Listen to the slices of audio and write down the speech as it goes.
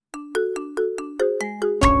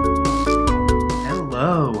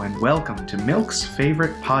Hello and welcome to Milk's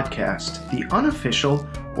favorite podcast, the unofficial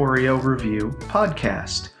Oreo review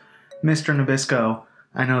podcast. Mr. Nabisco,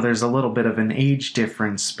 I know there's a little bit of an age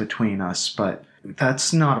difference between us, but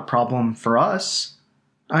that's not a problem for us.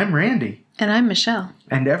 I'm Randy. And I'm Michelle.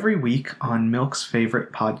 And every week on Milk's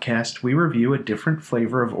favorite podcast, we review a different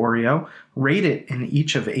flavor of Oreo, rate it in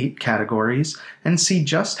each of 8 categories, and see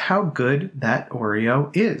just how good that Oreo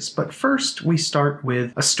is. But first, we start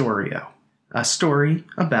with a Storio. A story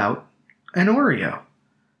about an Oreo.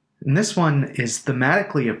 And this one is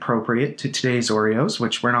thematically appropriate to today's Oreos,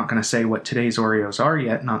 which we're not going to say what today's Oreos are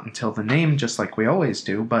yet, not until the name, just like we always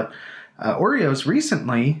do. But Oreos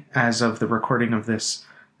recently, as of the recording of this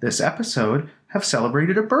episode, have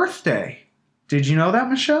celebrated a birthday. Did you know that,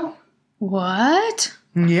 Michelle? What?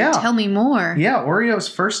 Yeah. Tell me more. Yeah,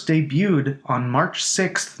 Oreos first debuted on March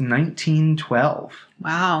 6th, 1912.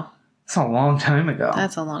 Wow. That's a long time ago.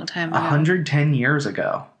 That's a long time ago. 110 years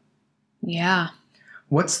ago. Yeah.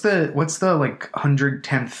 What's the like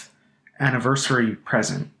 110th anniversary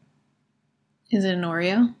present? Is it an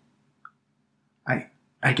Oreo?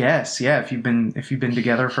 I guess, yeah. If you've been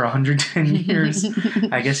together for 110 years,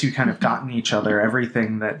 I guess you kind of gotten each other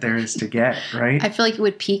everything that there is to get, right? I feel like it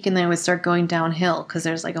would peak and then it would start going downhill because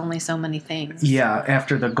there's like only so many things. Yeah,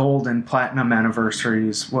 after the gold and platinum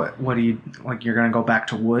anniversaries, what do you, like, you're going to go back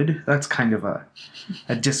to wood? That's kind of a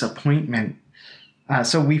disappointment.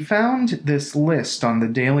 So we found this list on the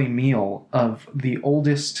Daily Meal of the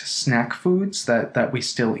oldest snack foods that we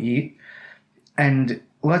still eat. And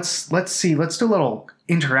let's do a little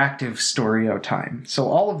interactive Storio time. So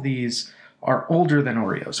all of these are older than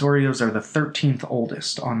Oreos. Oreos are the 13th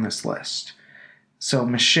oldest on this list. So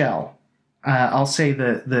Michelle, I'll say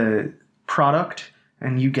the product,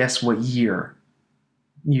 and you guess what year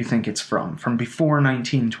you think it's from before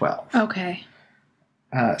 1912. Okay.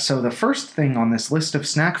 So the first thing on this list of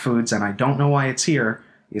snack foods, and I don't know why it's here,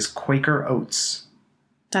 is Quaker Oats.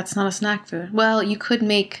 That's not a snack food. Well, you could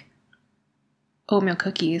make oatmeal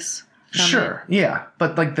cookies. Sure, yeah.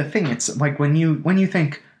 But like the thing, it's like when you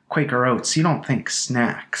think Quaker Oats, you don't think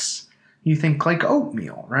snacks. You think like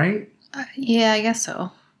oatmeal, right? Yeah, I guess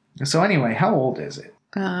so. So anyway, how old is it?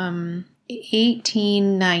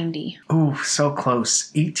 1890. Ooh, so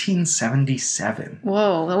close. 1877.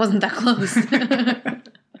 Whoa, that wasn't that close.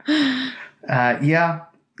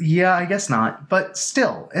 Yeah, I guess not. But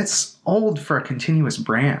still, it's old for a continuous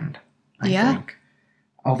brand, I think.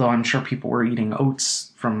 Although I'm sure people were eating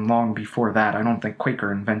oats from long before that. I don't think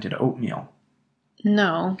Quaker invented oatmeal.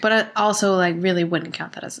 No, but I also really wouldn't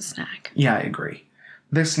count that as a snack. Yeah, I agree.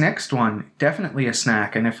 This next one, definitely a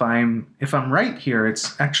snack, and if I'm right here,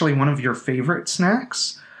 it's actually one of your favorite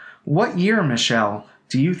snacks. What year, Michelle,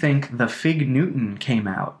 do you think the Fig Newton came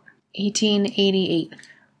out? 1888.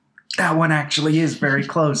 That one actually is very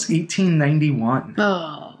close. 1891.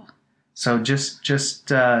 Oh. So just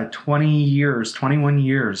 21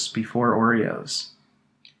 years before Oreos.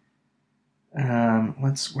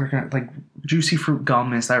 We're gonna, like, juicy fruit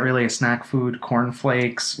gum, is that really a snack food?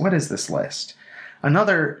 Cornflakes. What is this list?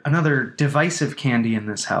 Another divisive candy in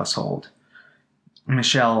this household.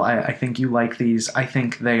 Michelle, I think you like these. I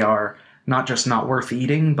think they are not just not worth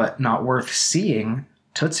eating, but not worth seeing.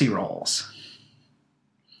 Tootsie Rolls.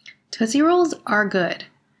 Tootsie Rolls are good.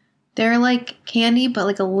 They're like candy, but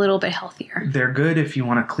like a little bit healthier. They're good if you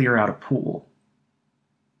want to clear out a pool.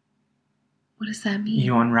 What does that mean?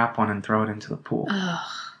 You unwrap one and throw it into the pool. Ugh.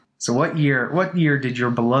 So what year did your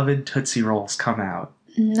beloved Tootsie Rolls come out?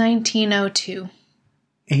 1902.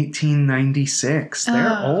 1896.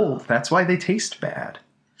 They're old. That's why they taste bad.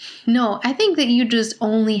 No, I think that you just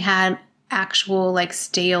only had actual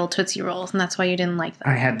stale Tootsie Rolls, and that's why you didn't like them.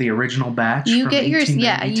 I had the original batch. You from get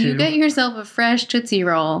 1892. you get yourself a fresh Tootsie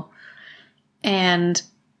Roll, and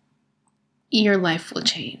your life will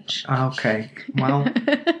change. Okay. Well,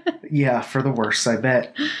 yeah, for the worse, I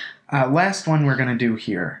bet. Last one we're going to do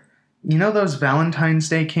here. You know those Valentine's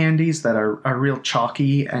Day candies that are real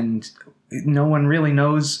chalky and no one really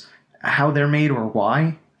knows how they're made or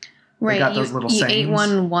why? Right. They got those little sayings. You ate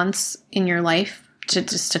one once in your life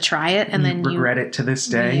to try it, and then you regret it to this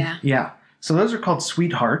day. Yeah. So those are called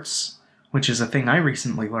Sweethearts, which is a thing I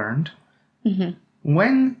recently learned. Mm-hmm.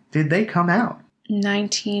 When did they come out?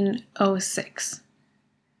 1906.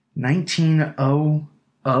 1900.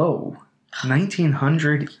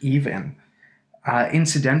 1900 even.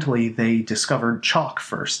 Incidentally, they discovered chalk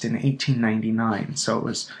first in 1899, so it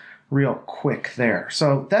was real quick there.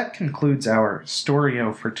 So that concludes our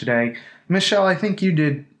Storio for today. Michelle, I think you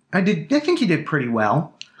did pretty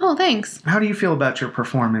well. Oh, thanks. How do you feel about your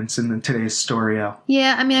performance in today's Storio?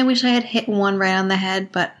 Yeah, I mean, I wish I had hit one right on the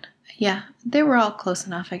head, but Yeah, they were all close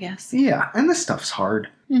enough, I guess. Yeah, and this stuff's hard.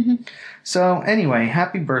 Mm-hmm. So anyway,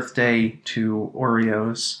 happy birthday to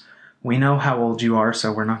Oreos. We know how old you are,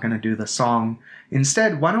 so we're not going to do the song.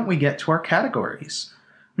 Instead, why don't we get to our categories?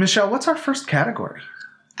 Michelle, what's our first category?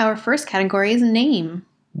 Our first category is name.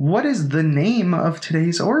 What is the name of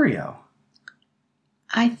today's Oreo?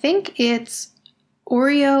 I think it's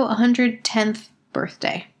Oreo 110th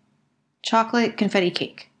birthday. Chocolate confetti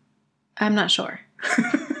cake. I'm not sure.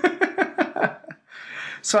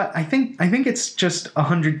 So I think it's just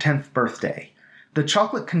 110th birthday. The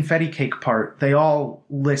chocolate confetti cake part, they all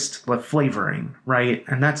list the flavoring, right?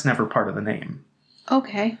 And that's never part of the name.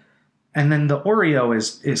 Okay. And then the Oreo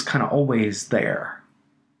is kind of always there.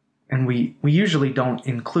 And we usually don't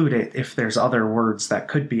include it if there's other words that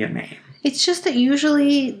could be a name. It's just that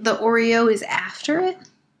usually the Oreo is after it.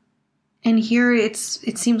 And here it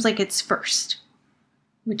seems like it's first.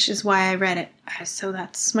 Which is why I read it. So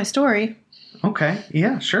that's my story. Okay.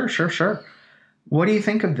 Yeah, sure. What do you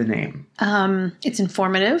think of the name? It's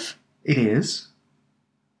informative. It is.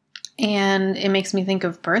 And it makes me think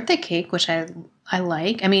of birthday cake, which I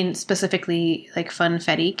like. I mean, specifically like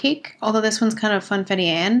funfetti cake. Although this one's kind of funfetti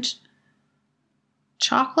and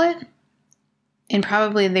chocolate. And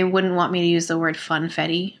probably they wouldn't want me to use the word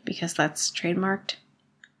funfetti because that's trademarked.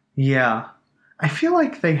 Yeah. I feel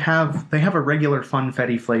like they have a regular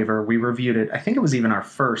funfetti flavor. We reviewed it. I think it was even our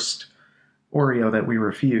first Oreo that we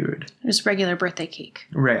reviewed. Just regular birthday cake.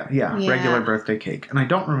 Yeah, regular birthday cake. And I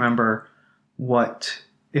don't remember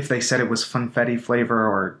if they said it was funfetti flavor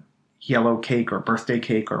or yellow cake or birthday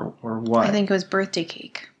cake or what. I think it was birthday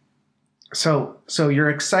cake. So you're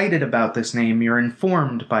excited about this name. You're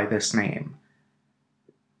informed by this name.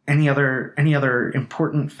 Any other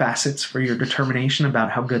important facets for your determination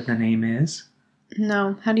about how good the name is?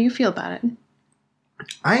 No. How do you feel about it?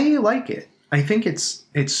 I like it. I think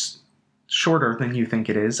it's shorter than you think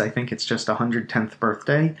it is. I think it's just 110th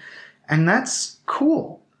birthday. And that's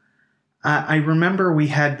cool. I remember we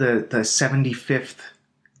had the 75th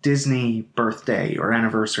Disney birthday or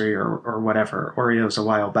anniversary or whatever, Oreos a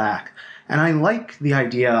while back. And I like the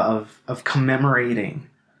idea of commemorating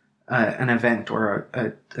an event or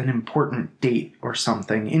an important date or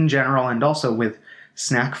something in general, and also with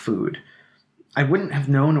snack food. I wouldn't have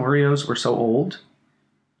known Oreos were so old.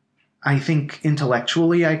 I think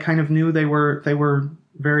intellectually I kind of knew they were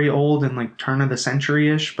very old and like turn of the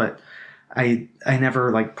century-ish, but I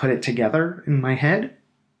never like put it together in my head.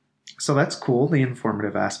 So that's cool, the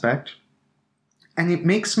informative aspect. And it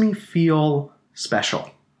makes me feel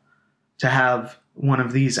special to have one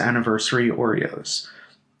of these anniversary Oreos.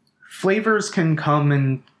 Flavors can come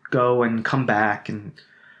and go and come back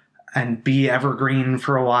and be evergreen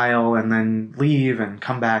for a while and then leave and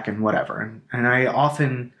come back and whatever. And I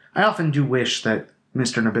often do wish that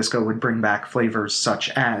Mr. Nabisco would bring back flavors such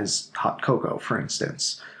as hot cocoa, for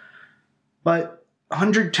instance. But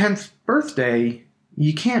 110th birthday,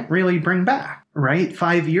 you can't really bring back, right?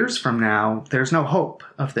 5 years from now, there's no hope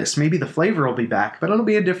of this. Maybe the flavor will be back, but it'll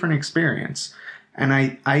be a different experience. And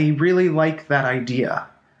I really like that idea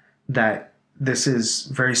that this is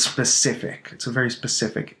very specific. It's a very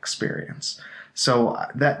specific experience. So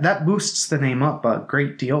that boosts the name up a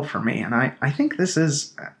great deal for me. And I think this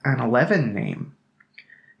is an 11 name.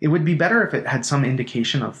 It would be better if it had some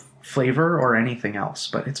indication of flavor or anything else,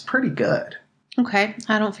 but it's pretty good. Okay,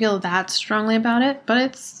 I don't feel that strongly about it, but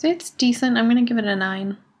it's decent. I'm going to give it a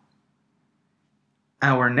 9.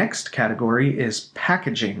 Our next category is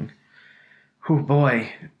packaging. Oh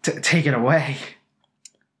boy, take it away.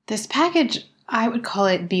 This package, I would call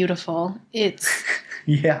it beautiful. It's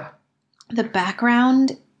yeah. The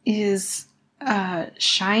background is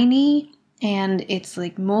shiny and it's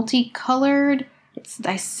like multicolored.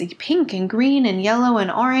 I see pink and green and yellow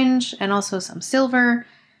and orange and also some silver.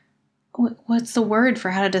 What's the word for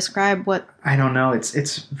how to describe what? I don't know.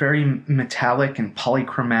 It's very metallic and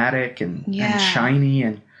polychromatic and shiny.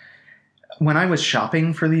 And when I was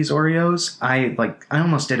shopping for these Oreos, I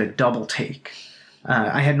almost did a double take.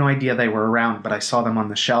 I had no idea they were around, but I saw them on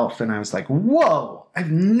the shelf and I was like, whoa,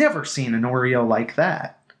 I've never seen an Oreo like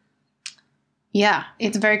that. Yeah,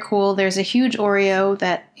 it's very cool. There's a huge Oreo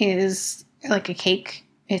that is like a cake.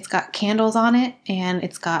 It's got candles on it and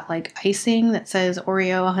it's got like icing that says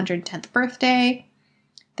Oreo 110th birthday.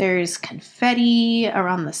 There's confetti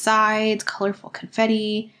around the sides, colorful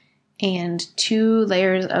confetti, and 2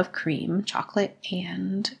 layers of cream, chocolate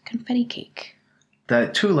and confetti cake. The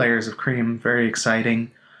 2 layers of cream, very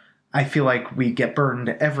exciting. I feel like we get burned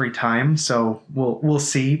every time, so we'll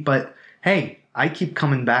see. But hey, I keep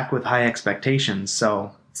coming back with high expectations,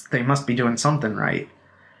 so they must be doing something right.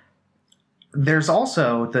 There's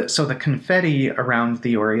also the confetti around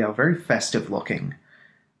the Oreo, very festive looking.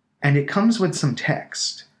 And it comes with some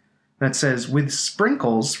text that says, with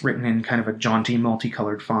sprinkles, written in kind of a jaunty,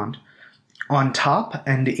 multicolored font, on top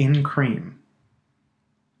and in cream.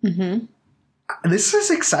 Mm-hmm. This is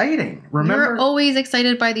exciting. Remember, you're always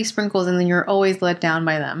excited by these sprinkles, and then you're always let down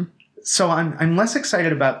by them. So I'm less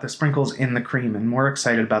excited about the sprinkles in the cream and more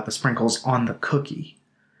excited about the sprinkles on the cookie.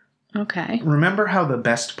 Okay. Remember how the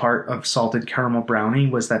best part of salted caramel brownie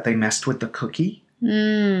was that they messed with the cookie?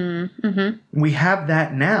 Mm-hmm. We have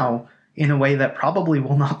that now in a way that probably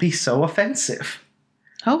will not be so offensive.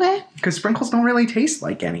 Okay. Because sprinkles don't really taste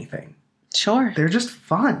like anything. Sure. They're just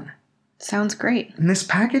fun. Sounds great. And this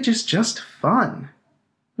package is just fun.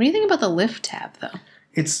 What do you think about the lift tab, though?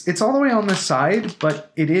 It's all the way on the side,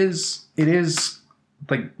 but it is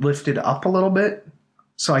like lifted up a little bit.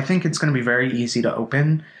 So I think it's going to be very easy to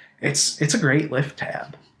open. It's a great lift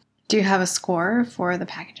tab. Do you have a score for the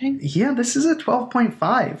packaging? Yeah, this is a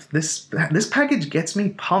 12.5. This package gets me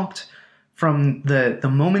pumped from the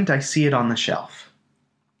moment I see it on the shelf.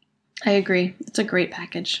 I agree. It's a great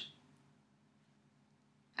package.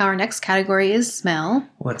 Our next category is smell.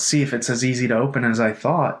 Let's see if it's as easy to open as I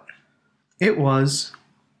thought. It was.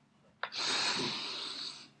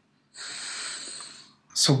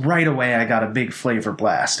 So right away I got a big flavor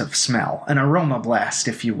blast of smell, an aroma blast,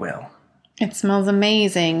 if you will. It smells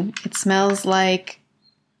amazing. It smells like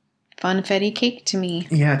funfetti cake to me.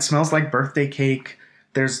 Yeah, it smells like birthday cake.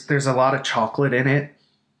 There's a lot of chocolate in it,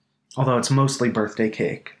 although it's mostly birthday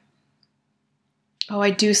cake. Oh,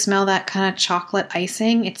 I do smell that kind of chocolate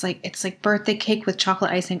icing. It's like birthday cake with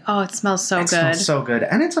chocolate icing. Oh, it smells so good. It smells so good.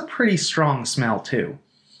 And it's a pretty strong smell, too.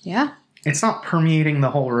 Yeah. It's not permeating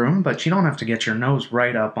the whole room, but you don't have to get your nose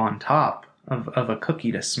right up on top of a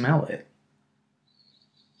cookie to smell it.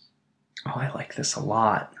 Oh, I like this a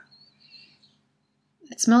lot.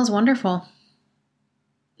 It smells wonderful.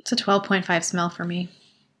 It's a 12.5 smell for me.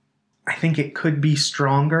 I think it could be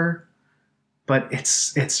stronger, but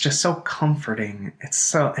it's just so comforting.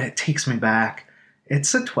 It takes me back.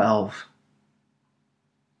 It's a 12.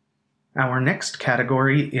 Our next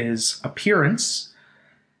category is appearance.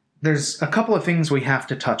 There's a couple of things we have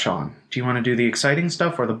to touch on. Do you want to do the exciting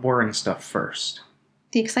stuff or the boring stuff first?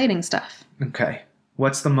 The exciting stuff. Okay.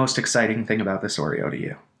 What's the most exciting thing about this Oreo to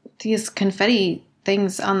you? These confetti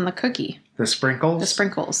things on the cookie. The sprinkles? The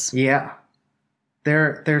sprinkles. Yeah.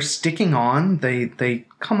 They're sticking on. They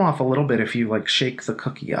come off a little bit if you like shake the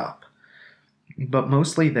cookie up. But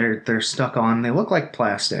mostly they're stuck on. They look like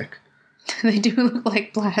plastic. They do look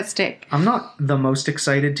like plastic. I'm not the most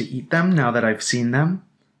excited to eat them now that I've seen them.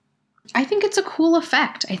 I think it's a cool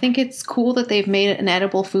effect. I think it's cool that they've made an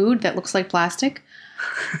edible food that looks like plastic.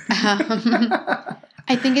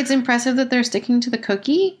 I think it's impressive that they're sticking to the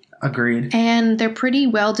cookie. Agreed. And they're pretty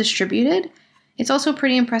well distributed. It's also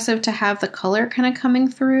pretty impressive to have the color kind of coming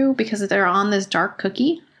through because they're on this dark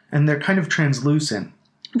cookie. And they're kind of translucent.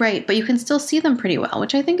 Right, but you can still see them pretty well,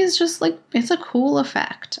 which I think is just like, it's a cool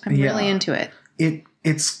effect. I'm really into it.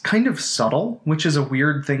 It's kind of subtle, which is a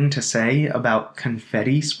weird thing to say about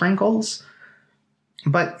confetti sprinkles.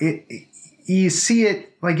 But you see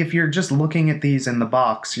it, like if you're just looking at these in the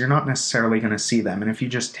box, you're not necessarily going to see them. And if you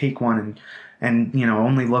just take one and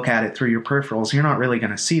only look at it through your peripherals, you're not really going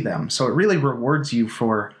to see them. So it really rewards you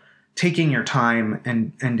for taking your time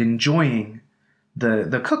and enjoying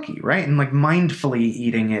the cookie, right? And like mindfully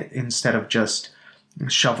eating it instead of just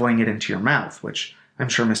shoveling it into your mouth, which I'm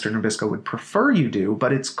sure Mr. Nabisco would prefer you do,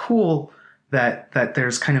 but it's cool that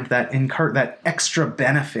there's kind of that extra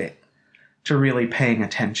benefit to really paying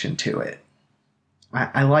attention to it.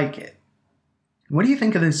 I like it. What do you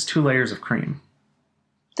think of these 2 layers of cream?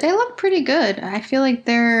 They look pretty good. I feel like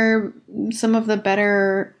they're some of the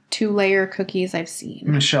better 2-layer cookies I've seen.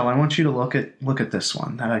 Michelle, I want you to look at this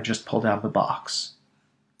one that I just pulled out of the box.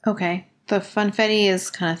 Okay. The funfetti is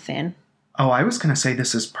kind of thin. Oh, I was going to say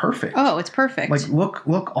this is perfect. Oh, it's perfect. Like,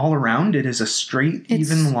 look all around. It is a straight,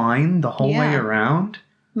 even line the whole way around.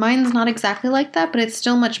 Mine's not exactly like that, but it's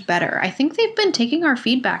still much better. I think they've been taking our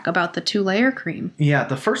feedback about the 2-layer cream. Yeah,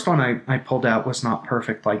 the first one I pulled out was not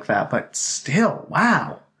perfect like that, but still,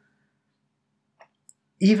 wow.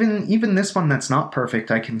 Even this one that's not perfect,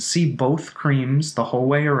 I can see both creams the whole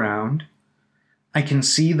way around. I can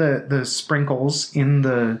see the sprinkles in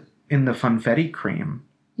the funfetti cream.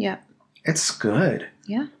 Yeah. It's good.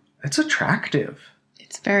 Yeah. It's attractive.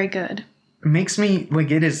 It's very good. It makes me,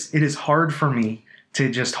 like, it is hard for me to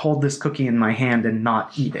just hold this cookie in my hand and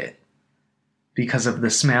not eat it because of the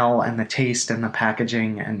smell and the taste and the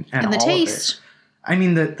packaging and all the taste. of it. I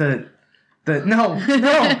mean, the No.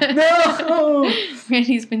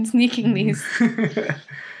 Randy's been sneaking these.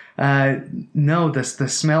 No, the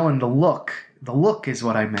smell and the look. The look is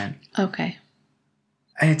what I meant. Okay.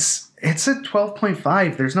 It's a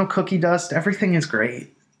 12.5. There's no cookie dust. Everything is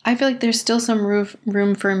great. I feel like there's still some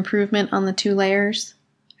room for improvement on the 2 layers.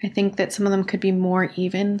 I think that some of them could be more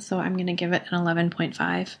even, so I'm going to give it an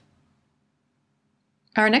 11.5.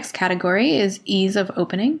 Our next category is ease of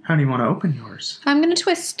opening. How do you want to open yours? I'm going to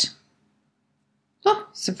twist. Oh,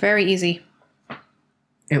 it's very easy.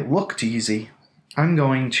 It looked easy. I'm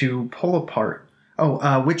going to pull apart.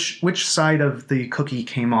 Oh, which side of the cookie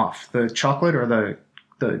came off? The chocolate or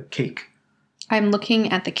the cake? I'm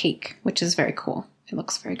looking at the cake, which is very cool. It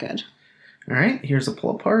looks very good. All right, here's a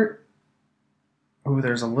pull apart. Oh,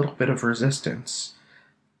 there's a little bit of resistance.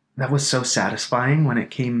 That was so satisfying when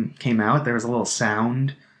it came out. There was a little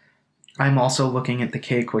sound. I'm also looking at the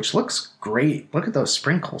cake, which looks great. Look at those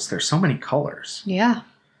sprinkles. There's so many colors. Yeah.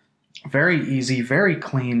 Very easy, very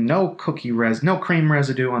clean. No no cream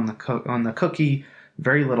residue on the cookie.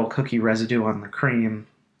 Very little cookie residue on the cream.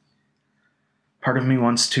 Part of me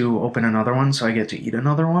wants to open another one so I get to eat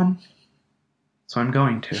another one. So I'm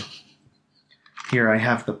going to. Here I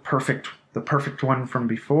have the perfect one from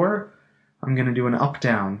before. I'm going to do an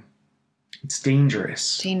up-down. It's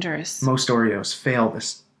dangerous. Dangerous. Most Oreos fail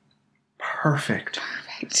this. Perfect.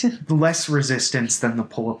 Less resistance than the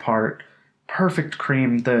pull-apart. Perfect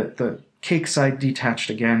cream. The cake side detached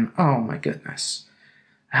again. Oh my goodness.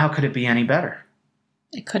 How could it be any better?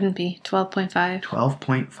 It couldn't be. 12.5.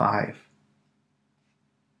 12.5.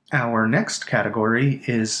 Our next category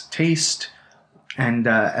is taste. And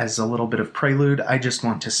as a little bit of prelude, I just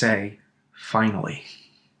want to say, finally.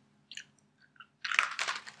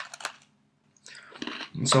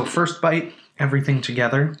 So first bite, everything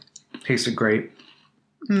together, tasted great.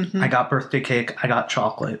 Mm-hmm. I got birthday cake, I got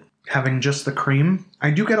chocolate. Having just the cream,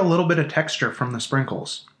 I do get a little bit of texture from the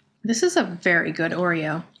sprinkles. This is a very good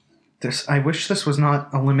Oreo. I wish this was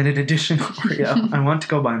not a limited edition Oreo. I want to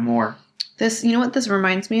go buy more. This, you know what this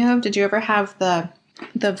reminds me of? Did you ever have the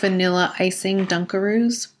vanilla icing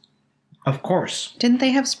Dunkaroos? Of course. Didn't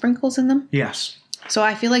they have sprinkles in them? Yes. So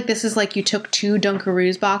I feel like this is like you took 2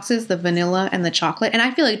 Dunkaroos boxes, the vanilla and the chocolate, and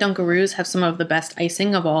I feel like Dunkaroos have some of the best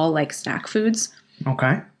icing of all like snack foods.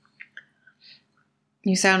 Okay.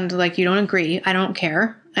 You sound like you don't agree. I don't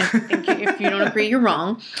care. I think if you don't agree, you're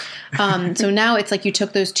wrong. So now it's like you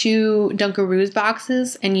took those 2 Dunkaroos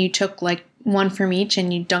boxes and you took like one from each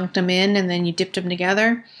and you dunked them in and then you dipped them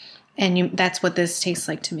together. And that's what this tastes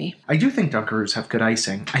like to me. I do think Dunkaroos have good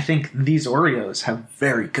icing. I think these Oreos have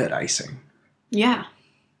very good icing. Yeah.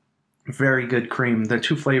 Very good cream. The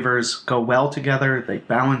 2 flavors go well together. They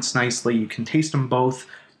balance nicely. You can taste them both.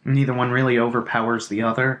 Neither one really overpowers the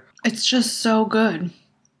other. It's just so good.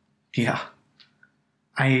 Yeah.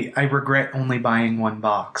 I regret only buying one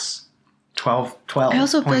box. 12. I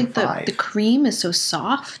also feel like the cream is so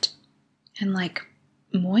soft and like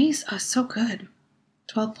moist. Oh, so good.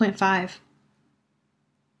 12.5.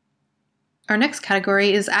 Our next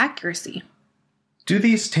category is accuracy. Do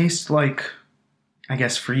these taste like, I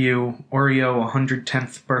guess for you, Oreo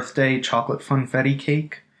 110th birthday chocolate funfetti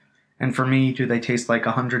cake? And for me, do they taste like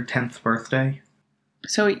 110th birthday?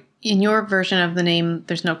 So in your version of the name,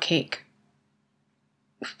 there's no cake.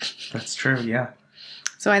 That's true, yeah.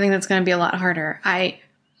 So I think that's going to be a lot harder. I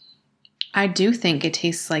do think it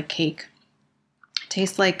tastes like cake. It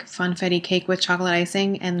tastes like funfetti cake with chocolate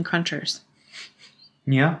icing and crunchers.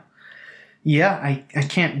 Yeah. Yeah, I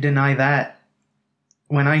can't deny that.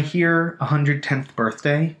 When I hear 110th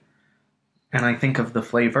birthday and I think of the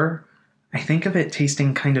flavor, I think of it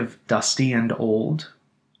tasting kind of dusty and old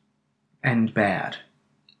and bad.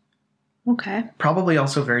 Okay. Probably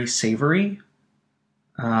also very savory.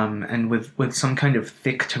 And with some kind of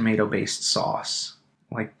thick tomato-based sauce,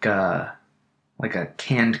 like a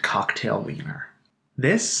canned cocktail wiener.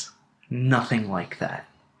 This, nothing like that.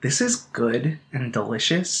 This is good and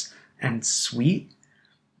delicious and sweet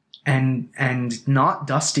and not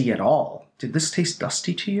dusty at all. Did this taste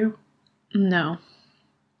dusty to you? No.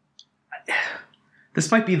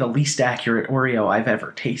 This might be the least accurate Oreo I've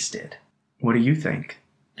ever tasted. What do you think?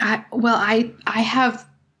 I have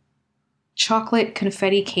chocolate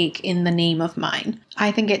confetti cake in the name of mine.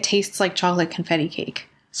 I think it tastes like chocolate confetti cake.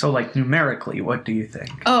 So, like, numerically, what do you think?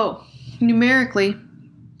 Oh, numerically,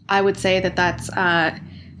 I would say that's,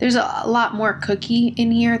 there's a lot more cookie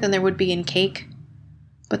in here than there would be in cake.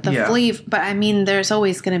 But the flavor, but I mean, there's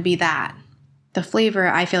always going to be that. The flavor,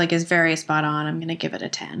 I feel like, is very spot on. I'm going to give it a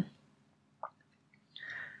 10.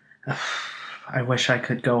 I wish I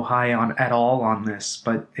could go high at all on this,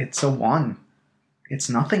 but it's a 1. It's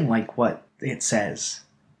nothing like what it says.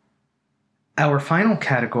 Our final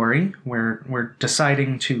category, where we're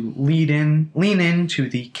deciding to lean into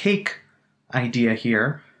the cake idea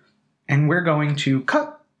here, and we're going to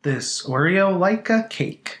cut this Oreo like a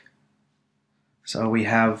cake. So we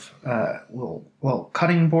have a little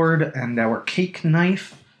cutting board and our cake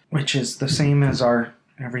knife, which is the same as our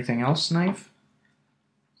everything else knife.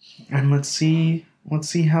 And let's see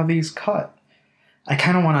how these cut. I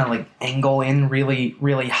kind of want to angle in really,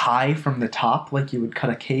 really high from the top like you would cut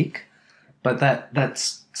a cake. But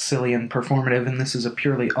that's silly and performative, and this is a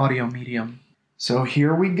purely audio medium. So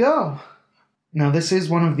here we go. Now this is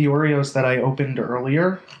one of the Oreos that I opened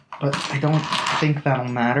earlier, but I don't think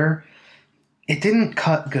that'll matter. It didn't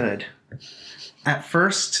cut good. At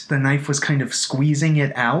first, the knife was kind of squeezing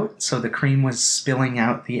it out, so the cream was spilling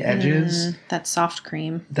out the edges. That soft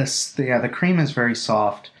cream. The cream is very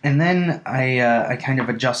soft. And then I kind of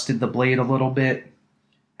adjusted the blade a little bit,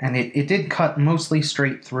 and it did cut mostly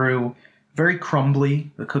straight through. Very crumbly.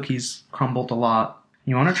 The cookies crumbled a lot.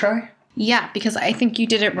 You want to try? Yeah, because I think you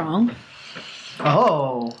did it wrong.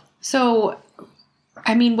 Oh. So,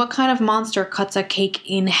 what kind of monster cuts a cake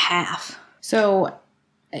in half? So,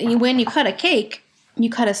 when you cut a cake, you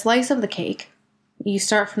cut a slice of the cake. You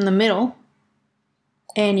start from the middle,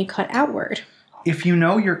 and you cut outward. If you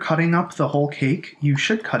know you're cutting up the whole cake, you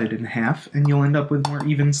should cut it in half, and you'll end up with more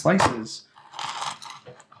even slices.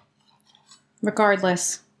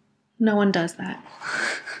 Regardless, no one does that.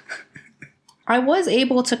 I was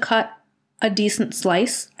able to cut a decent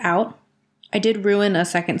slice out. I did ruin a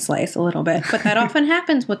second slice a little bit, but that often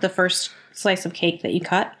happens with the first slice of cake that you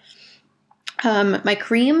cut. My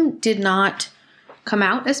cream did not come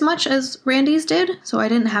out as much as Randy's did, so I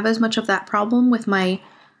didn't have as much of that problem with my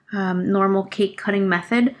normal cake cutting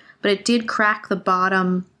method, but it did crack the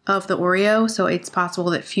bottom of the Oreo, so it's possible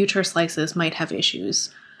that future slices might have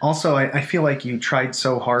issues. Also, I feel like you tried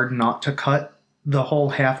so hard not to cut the whole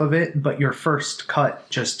half of it, but your first cut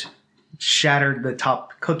just shattered the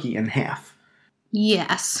top cookie in half.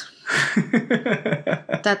 Yes.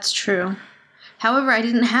 That's true. However, I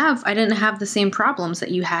didn't have the same problems that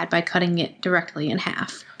you had by cutting it directly in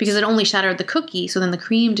half, because it only shattered the cookie, so then the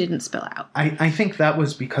cream didn't spill out. I think that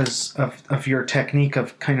was because of your technique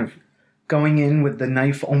of kind of going in with the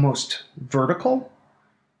knife almost vertical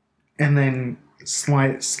and then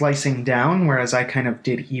slicing down, whereas I kind of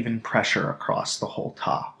did even pressure across the whole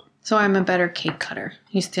top. So I'm a better cake cutter.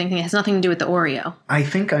 He's thinking it has nothing to do with the Oreo. I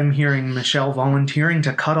think I'm hearing Michelle volunteering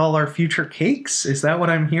to cut all our future cakes. Is that what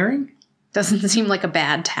I'm hearing? Doesn't seem like a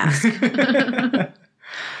bad task.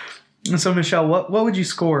 So, Michelle, what would you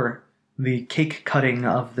score the cake cutting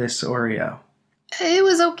of this Oreo? It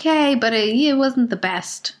was okay, but it wasn't the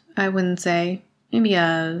best, I wouldn't say. Maybe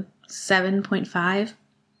a 7.5.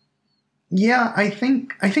 Yeah, I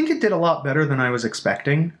think it did a lot better than I was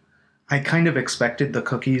expecting. I kind of expected the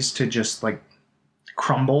cookies to just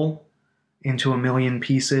crumble into a million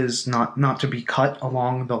pieces, not to be cut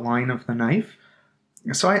along the line of the knife.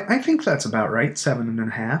 So I think that's about right,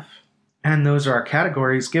 7.5. And those are our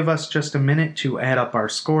categories. Give us just a minute to add up our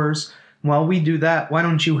scores. While we do that, why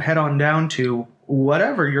don't you head on down to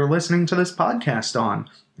whatever you're listening to this podcast on.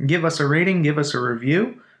 Give us a rating, give us a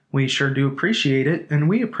review. We sure do appreciate it, and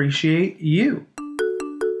we appreciate you.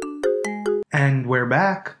 And we're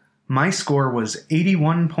back. My score was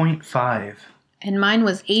 81.5. And mine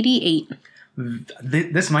was 88.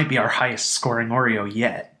 This might be our highest scoring Oreo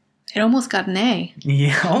yet. It almost got an A.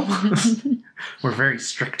 Yeah, almost. We're very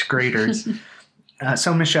strict graders.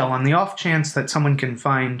 So, Michelle, on the off chance that someone can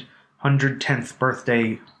find 110th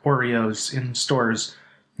birthday Oreos in stores,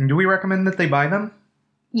 do we recommend that they buy them?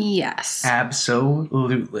 Yes.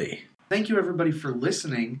 Absolutely. Thank you, everybody, for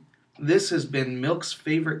listening. This has been Milk's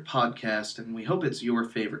favorite podcast, and we hope it's your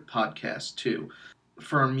favorite podcast, too.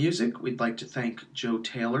 For our music, we'd like to thank Joe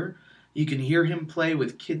Taylor. You can hear him play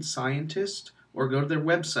with Kid Scientist, or go to their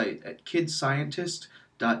website at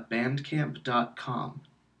kidscientist.bandcamp.com.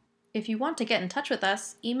 If you want to get in touch with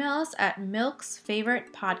us, email us at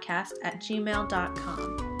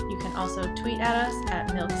milksfavoritepodcast@gmail.com. You can also tweet at us at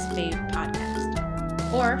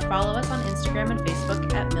milksfavepodcast. Or follow us on Instagram and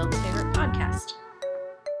Facebook at Milk's Favorite Podcast.